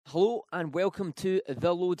Hello and welcome to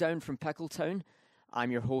The Lowdown from Pickletown.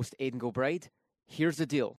 I'm your host, Aidan Gilbride. Here's the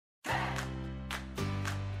deal.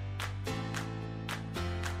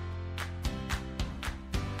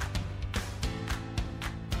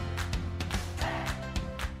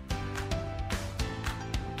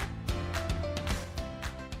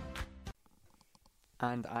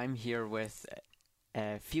 And I'm here with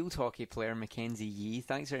field hockey player Mckenzie Yee.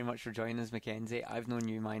 Thanks very much for joining us, Mckenzie. I've known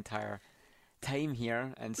you my entire time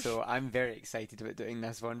here, and so I'm very excited about doing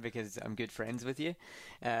this one because I'm good friends with you.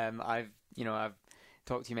 I've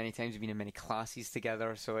talked to you many times. We've been in many classes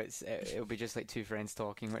together, so it'll be just like two friends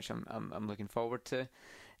talking, which I'm looking forward to.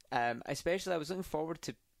 Especially, I was looking forward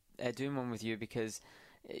to doing one with you because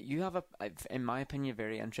you have in my opinion, a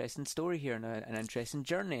very interesting story here and an interesting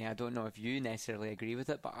journey. I don't know if you necessarily agree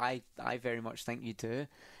with it, but I very much think you do.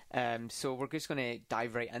 So we're just going to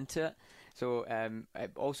dive right into it. So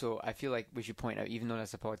I feel like we should point out, even though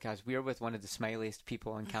it's a podcast, we're with one of the smiliest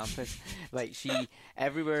people on campus. Like she,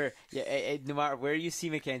 everywhere, no matter where you see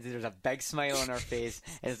Mckenzie, there's a big smile on her face.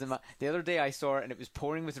 The other day I saw her and it was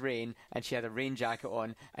pouring with rain and she had a rain jacket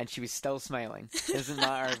on and she was still smiling. It doesn't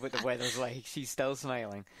matter what the weather's like, she's still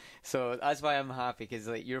smiling. So that's why I'm happy, because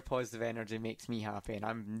like your positive energy makes me happy, and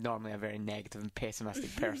I'm normally a very negative and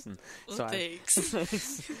pessimistic person. Well, thanks.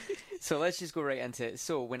 So let's just go right into it.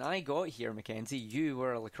 So when I got here, Mckenzie, you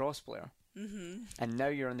were a lacrosse player. Mm-hmm. And now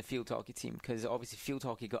you're on the field hockey team, because obviously field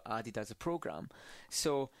hockey got added as a programme.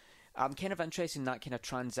 So I'm kind of interested in that kind of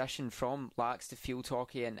transition from lax to field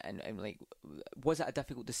hockey, and like, was it a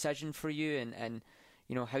difficult decision for you, and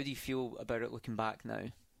you know, how do you feel about it looking back now?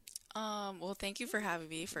 Well, thank you for having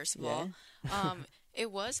me, first of all. It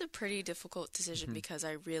was a pretty difficult decision because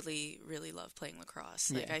I really, really love playing lacrosse.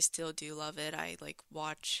 Like, I still do love it. I, like,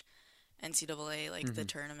 watch NCAA, like, the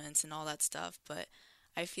tournaments and all that stuff. But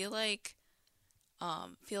I feel like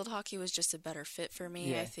field hockey was just a better fit for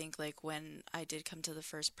me. I think, like, when I did come to the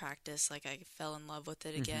first practice, like, I fell in love with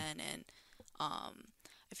it again. And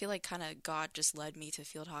I feel like kind of God just led me to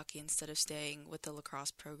field hockey instead of staying with the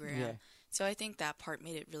lacrosse program. So I think that part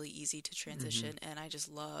made it really easy to transition, and I just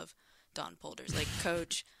love Don Polders. Like,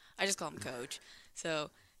 Coach, I just call him Coach.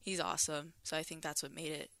 So he's awesome. So I think that's what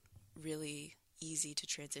made it really easy to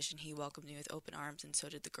transition. He welcomed me with open arms, and so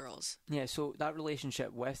did the girls. Yeah, so that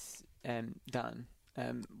relationship with Dan,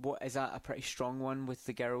 what is that a pretty strong one with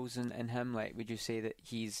the girls and him? Like, would you say that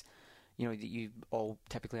he's, you know, that you all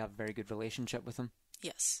typically have a very good relationship with him?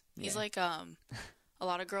 Yes. He's like, a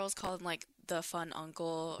lot of girls call him, like, the fun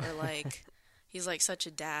uncle, or, like, he's, like, such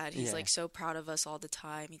a dad. He's, like, so proud of us all the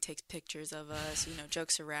time. He takes pictures of us, you know,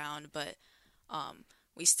 jokes around, but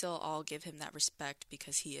we still all give him that respect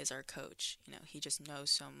because he is our coach. You know, he just knows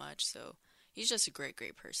so much, so he's just a great,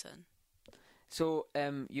 great person. So,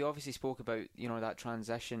 you obviously spoke about, you know, that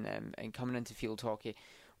transition and coming into field hockey.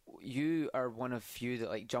 You are one of few that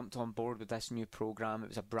like jumped on board with this new program. It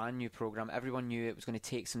was a brand new program. Everyone knew it was going to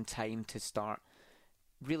take some time to start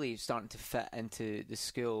really starting to fit into the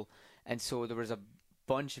school, and so there was a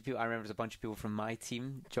bunch of people. I remember there was a bunch of people from my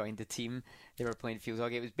team joined the team. They were playing field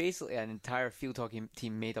hockey. It was basically an entire field hockey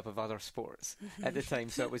team made up of other sports at the time,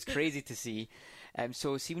 so it was crazy to see.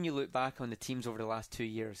 So see, when you look back on the teams over the last 2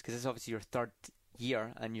 years, because this is obviously your third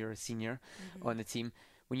year and you're a senior on the team,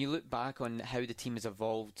 when you look back on how the team has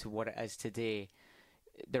evolved to what it is today,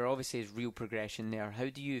 there obviously is real progression there. How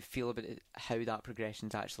do you feel about it, how that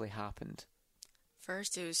progression's actually happened?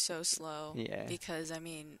 First, it was so slow because, I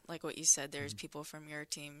mean, like what you said, there's people from your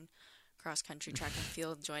team, cross country, track and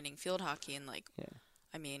field, joining field hockey, and like,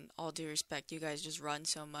 I mean, all due respect, you guys just run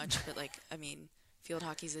so much, but like, I mean, field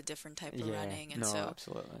hockey's a different type of running, and so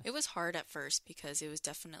absolutely. It was hard at first because it was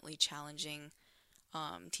definitely challenging,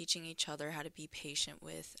 teaching each other how to be patient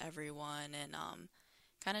with everyone, and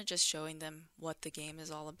kind of just showing them what the game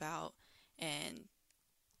is all about, and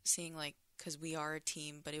seeing, like, because we are a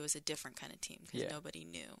team, but it was a different kind of team because nobody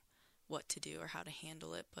knew what to do or how to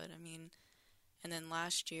handle it. But I mean, and then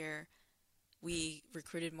last year we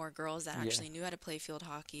recruited more girls that actually knew how to play field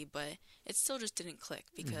hockey, but it still just didn't click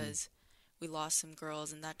because we lost some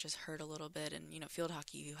girls, and that just hurt a little bit. And, you know, field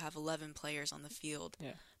hockey, you have 11 players on the field,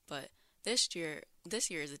 but this year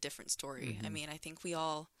is a different story. I mean, I think we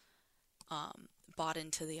all bought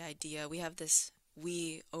into the idea. We have this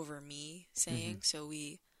 "we over me" saying, so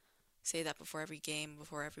we say that before every game,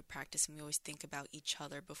 before every practice, and we always think about each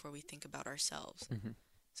other before we think about ourselves.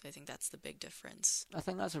 So I think that's the big difference. I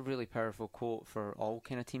think that's a really powerful quote for all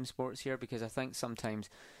kind of team sports here, because I think sometimes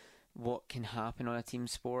what can happen on a team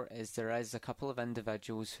sport is there is a couple of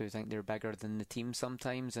individuals who think they're bigger than the team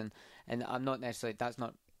sometimes, and I'm not necessarily, that's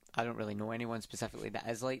not I don't really know anyone specifically that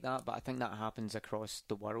is like that, but I think that happens across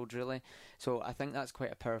the world, really. So I think that's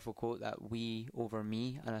quite a powerful quote, that we over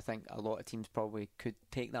me, and I think a lot of teams probably could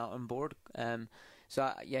take that on board. Yeah,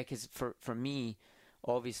 because for me,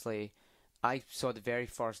 obviously, I saw the very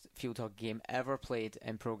first field hockey game ever played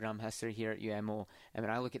in program history here at UMO, and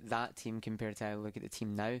when I look at that team compared to how I look at the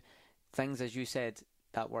team now, things, as you said,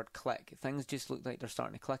 that word click, things just look like they're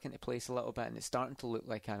starting to click into place a little bit, and it's starting to look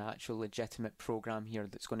like an actual legitimate program here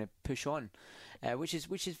that's going to push on, which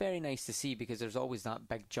is very nice to see, because there's always that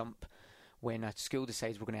big jump when a school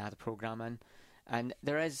decides we're going to add a program in, and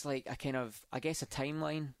there is like a kind of, I guess, a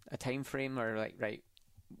timeline, a time frame, or like, right,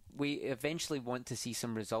 we eventually want to see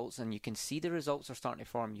some results, and you can see the results are starting to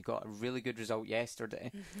form. You got a really good result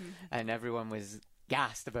yesterday, and everyone was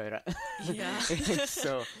gassed about it. Yeah.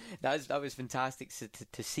 So that was fantastic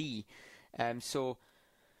to see. So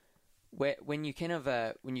when you kind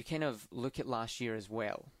of look at last year as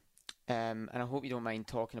well, and I hope you don't mind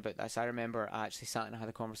talking about this. I remember I actually sat and had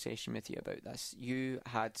a conversation with you about this. You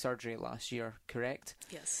had surgery last year, correct?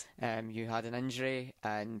 Yes. You had an injury,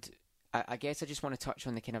 and I guess I just want to touch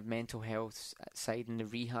on the kind of mental health side and the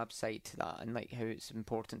rehab side to that, and like how it's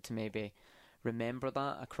important to maybe remember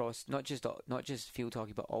that across not just field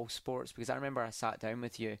hockey but all sports, because I remember I sat down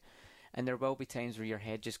with you, and there will be times where your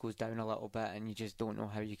head just goes down a little bit and you just don't know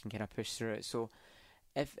how you can kind of push through it. So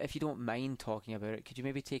if you don't mind talking about it, could you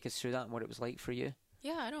maybe take us through that and what it was like for you?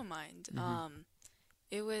 Yeah, I don't mind.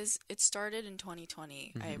 It started in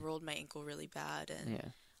 2020. I rolled my ankle really bad,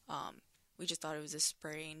 and we just thought it was a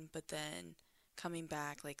sprain, but then coming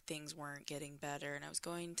back, like, things weren't getting better, and I was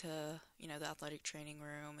going to, the athletic training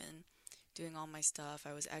room and doing all my stuff.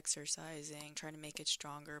 I was exercising, trying to make it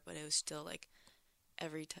stronger, but it was still like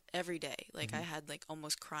every day. Like I had like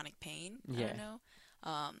almost chronic pain. I don't know.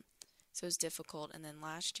 So it was difficult. And then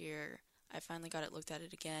last year, I finally got it looked at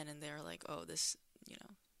it again, and they were like, "Oh, this,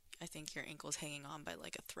 I think your ankle's hanging on by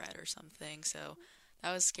like a thread or something." So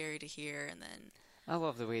that was scary to hear. And then I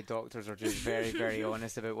love the way doctors are just very, very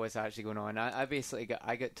honest about what's actually going on. I basically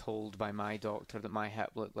got told by my doctor that my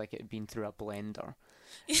hip looked like it had been through a blender.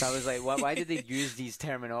 So I was like, why did they use these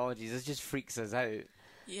terminologies? This just freaks us out.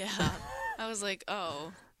 Yeah. I was like,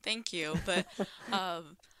 oh, thank you. But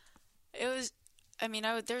it was,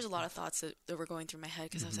 there's a lot of thoughts that were going through my head,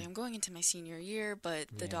 because I was like, I'm going into my senior year. But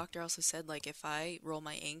the doctor also said, like, if I roll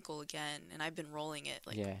my ankle again, and I've been rolling it,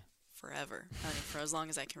 like, forever, for as long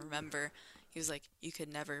as I can remember, he was like, you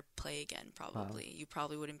could never play again, probably. Wow. You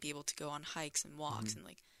probably wouldn't be able to go on hikes and walks, and,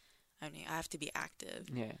 like, I have to be active.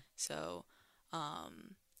 Yeah. So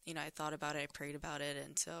I thought about it, I prayed about it,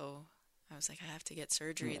 and so I was like, I have to get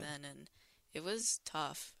surgery then, and it was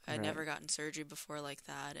tough. I'd never gotten surgery before like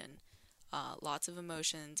that, and lots of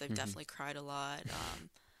emotions. I've definitely cried a lot.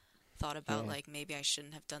 Thought about like maybe I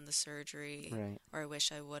shouldn't have done the surgery, or I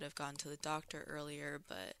wish I would have gone to the doctor earlier,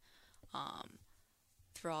 but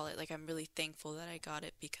through all it, like, I'm really thankful that I got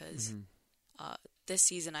it, because this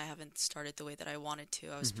season I haven't started the way that I wanted to.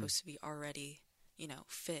 I was supposed to be already,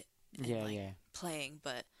 fit and playing,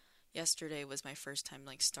 but yesterday was my first time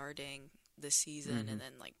like starting this season and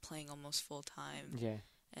then like playing almost full time.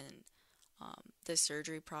 And this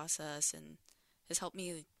surgery process and has helped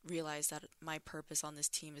me realize that my purpose on this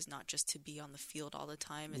team is not just to be on the field all the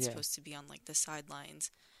time. It's supposed to be on like the sidelines,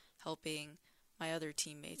 helping my other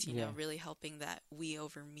teammates, you know, really helping that we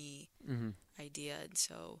over me idea. And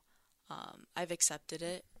so I've accepted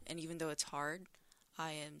it, and even though it's hard,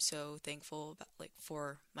 I am so thankful about, like,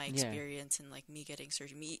 for my experience and like me getting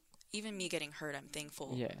surgery, even me getting hurt. I'm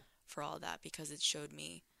thankful for all that, because it showed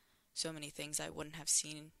me so many things I wouldn't have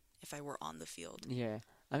seen if I were on the field.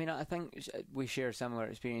 I mean, I think we share similar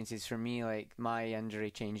experiences. For me, like, my injury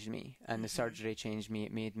changed me, and the surgery changed me.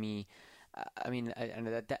 It made me, and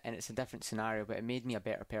it's a different scenario, but it made me a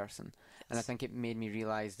better person. And I think it made me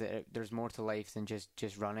realize that there's more to life than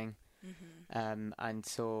just running. And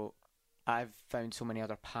so I've found so many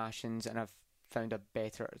other passions, and I've found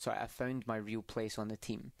I found my real place on the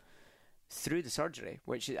team through the surgery,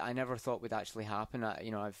 which I never thought would actually happen.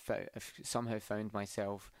 I've somehow found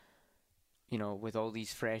myself, with all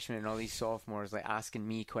these freshmen and all these sophomores, like, asking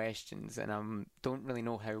me questions, and I don't really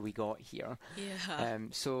know how we got here.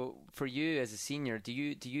 So for you as a senior, do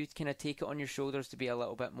you kind of take it on your shoulders to be a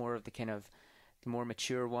little bit more of the kind of the more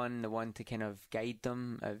mature one, the one to kind of guide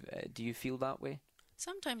them? Do you feel that way?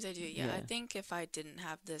 Sometimes I do, yeah. I think if I didn't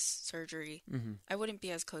have this surgery, I wouldn't be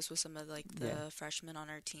as close with some of like the freshmen on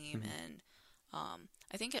our team, and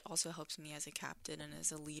I think it also helps me as a captain and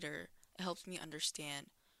as a leader. It helps me understand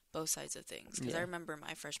both sides of things, because I remember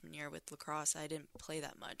my freshman year with lacrosse, I didn't play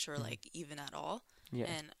that much or like even at all,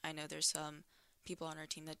 and I know there's some people on our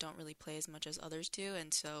team that don't really play as much as others do,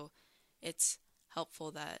 and so it's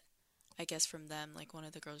helpful that, I guess, from them, like one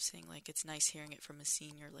of the girls saying, like, it's nice hearing it from a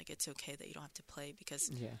senior, like, it's okay that you don't have to play,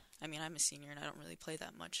 because, I mean, I'm a senior and I don't really play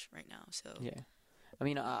that much right now, so. Yeah.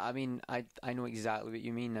 I know exactly what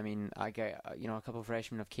you mean. I mean, I get, a couple of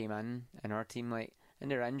freshmen have came in our team, like,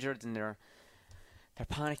 and they're injured and they're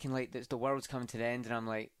panicking like the world's coming to the end, and I'm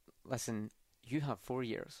like, listen, you have 4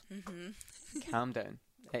 years. Calm down.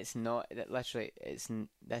 It's not, literally,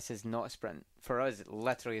 this is not a sprint. For us, it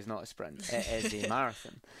literally is not a sprint. It is a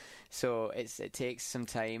marathon. So it takes some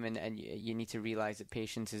time, and you need to realize that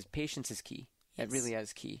patience is key. Yes. It really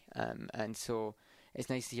is key. And so it's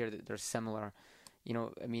nice to hear that there's similar,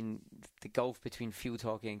 I mean, the gulf between field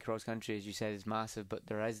hockey and cross country, as you said, is massive, but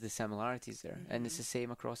there is the similarities there, and it's the same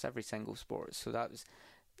across every single sport. So that was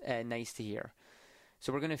nice to hear.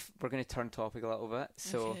 So we're gonna turn topic a little bit.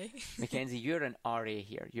 So, okay. Mckenzie, you're an RA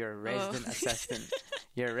here. You're a resident assistant.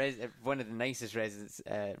 You're one of the nicest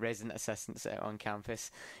resident assistants on campus.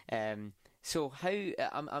 So how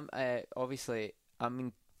I'm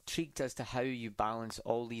intrigued as to how you balance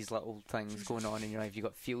all these little things going on in your life. You've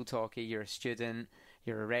got field hockey. You're a student.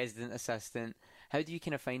 You're a resident assistant. How do you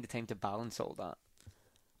kind of find the time to balance all that?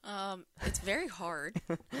 It's very hard.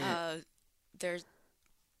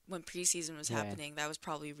 When preseason was happening, that was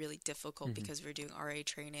probably really difficult because we were doing RA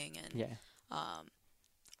training, and I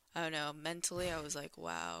don't know, mentally I was like,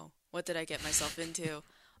 wow, what did I get myself into?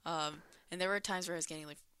 And there were times where I was getting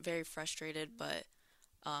like very frustrated, but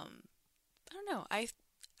I don't know, I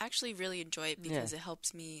actually really enjoy it because it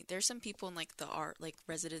helps me. There's some people in like the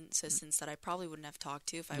resident assistants that I probably wouldn't have talked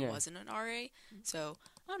to if I wasn't an RA. So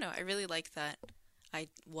I don't know, I really like that I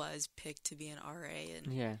was picked to be an RA,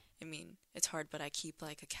 and I mean, it's hard, but I keep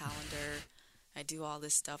like a calendar. I do all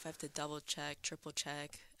this stuff. I have to double check, triple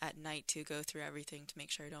check at night to go through everything to make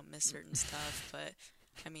sure I don't miss certain stuff. But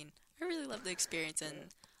I mean, I really love the experience,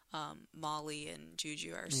 and Molly and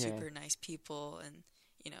Juju are super nice people, and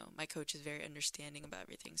my coach is very understanding about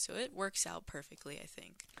everything, so it works out perfectly, I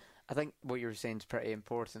think. I think what you were saying is pretty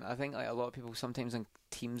important. I think like a lot of people sometimes on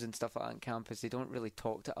teams and stuff like that on campus, they don't really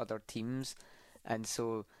talk to other teams. And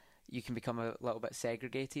so you can become a little bit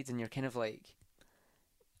segregated, and you're kind of like,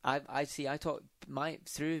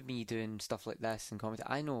 through me doing stuff like this and comedy,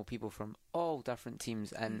 I know people from all different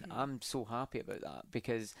teams, and I'm so happy about that,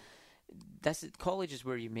 because college is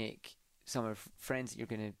where you make some of friends that you're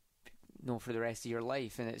going to know for the rest of your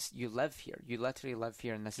life, and you live here, you literally live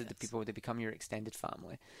here, and this is the people that become your extended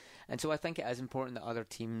family. And so I think it is important that other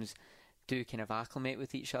teams do kind of acclimate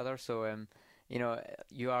with each other. So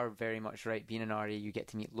you are very much right. Being an RA, you get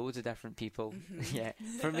to meet loads of different people.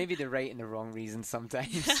 For maybe the right and the wrong reasons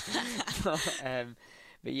sometimes.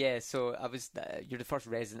 But yeah, so you're the first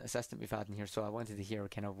resident assistant we've had in here, so I wanted to hear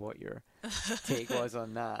kind of what your take was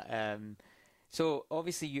on that. So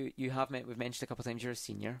obviously we've mentioned a couple of times you're a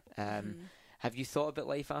senior. Have you thought about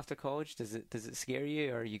life after college? Does it scare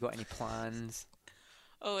you, or you got any plans?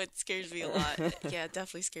 Oh, it scares me a lot. Yeah, it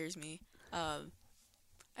definitely scares me.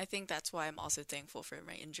 I think that's why I'm also thankful for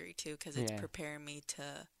my injury too, because it's preparing me to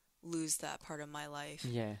lose that part of my life,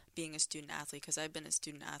 being a student athlete, because I've been a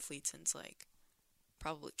student athlete since like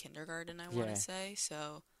probably kindergarten, I want to say.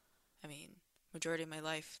 So, I mean, majority of my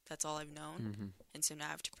life, that's all I've known, and so now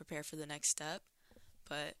I have to prepare for the next step.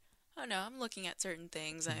 But I don't know, I'm looking at certain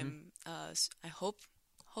things. I'm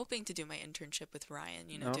hoping to do my internship with Ryan,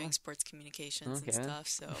 doing sports communications and stuff.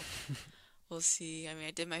 So. We'll see. I mean,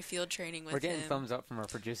 I did my field training with him. We're getting thumbs up from our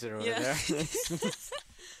producer over there.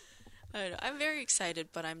 I don't know. I'm very excited,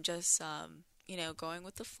 but I'm just, going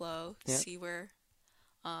with the flow, see where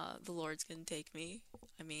the Lord's going to take me.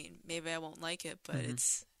 I mean, maybe I won't like it, but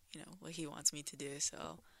it's, what he wants me to do. So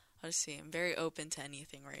I'll just see. I'm very open to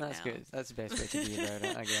anything now. That's good. That's the best way to be about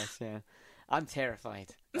it, I guess, yeah. I'm terrified.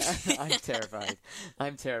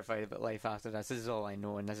 I'm terrified about life after this. This is all I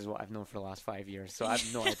know, and this is what I've known for the last 5 years. So I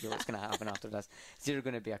have no idea what's going to happen after this. It's either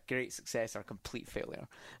going to be a great success or a complete failure.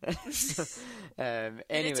 Anyway.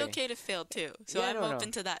 And it's okay to fail too. So I'm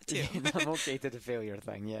open to that too. I'm okay to the failure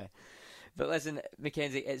thing, yeah. But listen,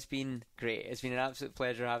 Mckenzie, it's been great. It's been an absolute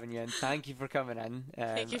pleasure having you in. Thank you for coming in.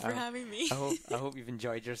 Thank you for having me. I hope you've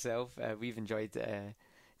enjoyed yourself. We've enjoyed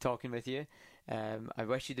talking with you. I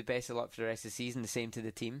wish you the best of luck for the rest of the season. The same to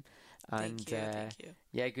the team. And, thank you.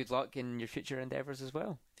 Yeah, good luck in your future endeavours as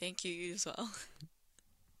well. Thank you as well.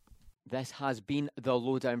 This has been The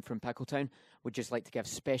Lowdown from Pickletown. We'd just like to give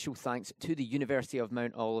special thanks to the University of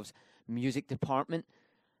Mount Olive's Music Department.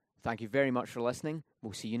 Thank you very much for listening.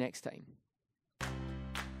 We'll see you next time.